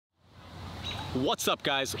What's up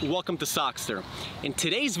guys, welcome to SOCCSTER. In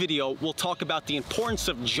today's video, we'll talk about the importance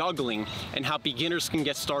of juggling and how beginners can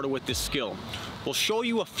get started with this skill. We'll show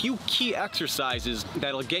you a few key exercises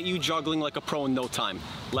that'll get you juggling like a pro in no time.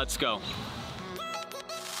 Let's go.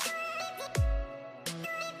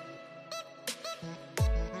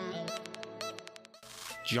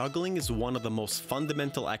 Juggling is one of the most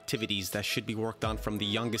fundamental activities that should be worked on from the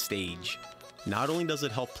youngest age. Not only does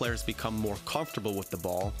it help players become more comfortable with the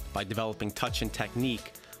ball by developing touch and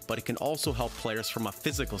technique, but it can also help players from a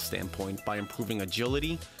physical standpoint by improving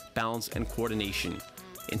agility, balance, and coordination.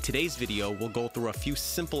 In today's video, we'll go through a few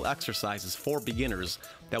simple exercises for beginners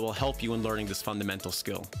that will help you in learning this fundamental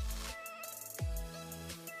skill.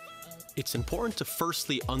 It's important to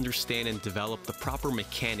firstly understand and develop the proper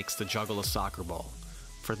mechanics to juggle a soccer ball.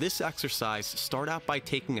 For this exercise, start out by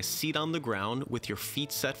taking a seat on the ground with your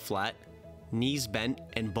feet set flat, knees bent,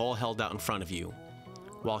 and ball held out in front of you.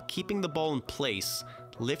 While keeping the ball in place,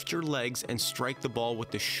 lift your legs and strike the ball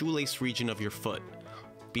with the shoelace region of your foot.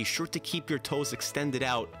 Be sure to keep your toes extended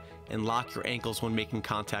out and lock your ankles when making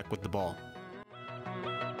contact with the ball.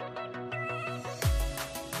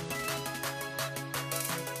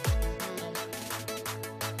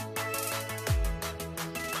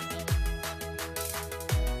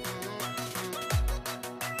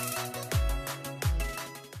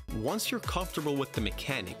 Once you're comfortable with the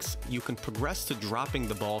mechanics, you can progress to dropping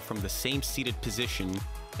the ball from the same seated position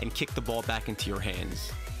and kick the ball back into your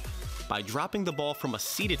hands. By dropping the ball from a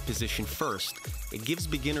seated position first, it gives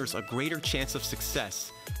beginners a greater chance of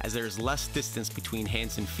success as there is less distance between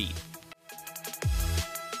hands and feet.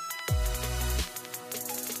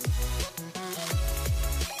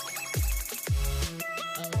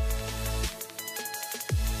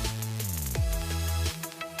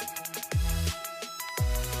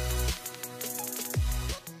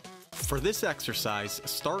 For this exercise,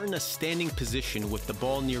 start in a standing position with the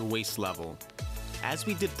ball near waist level. As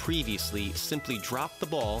we did previously, simply drop the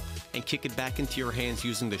ball and kick it back into your hands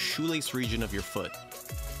using the shoelace region of your foot.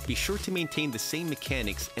 Be sure to maintain the same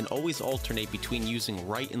mechanics and always alternate between using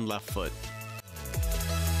right and left foot.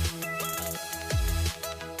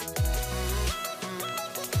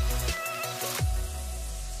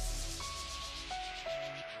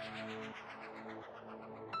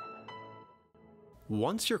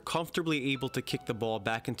 Once you're comfortably able to kick the ball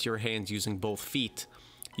back into your hands using both feet,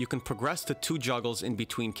 you can progress to 2 juggles in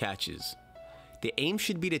between catches. The aim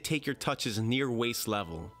should be to take your touches near waist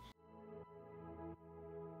level.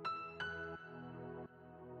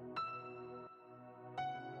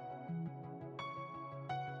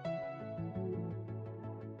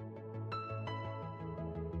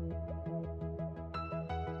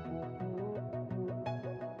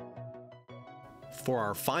 For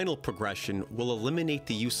our final progression, we'll eliminate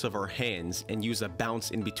the use of our hands and use a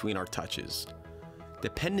bounce in between our touches.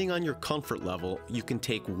 Depending on your comfort level, you can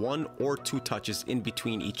take 1 or 2 touches in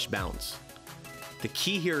between each bounce. The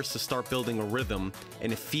key here is to start building a rhythm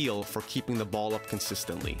and a feel for keeping the ball up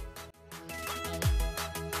consistently.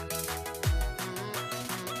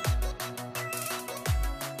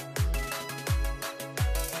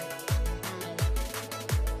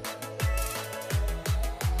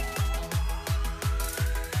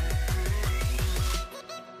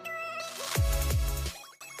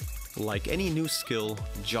 Like any new skill,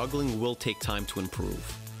 juggling will take time to improve.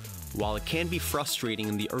 While it can be frustrating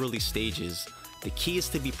in the early stages, the key is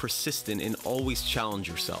to be persistent and always challenge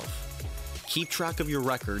yourself. Keep track of your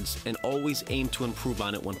records and always aim to improve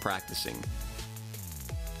on it when practicing.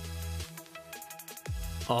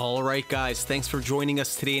 Alright guys, thanks for joining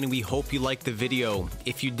us today and we hope you liked the video.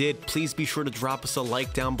 If you did, please be sure to drop us a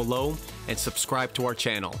like down below and subscribe to our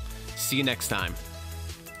channel. See you next time.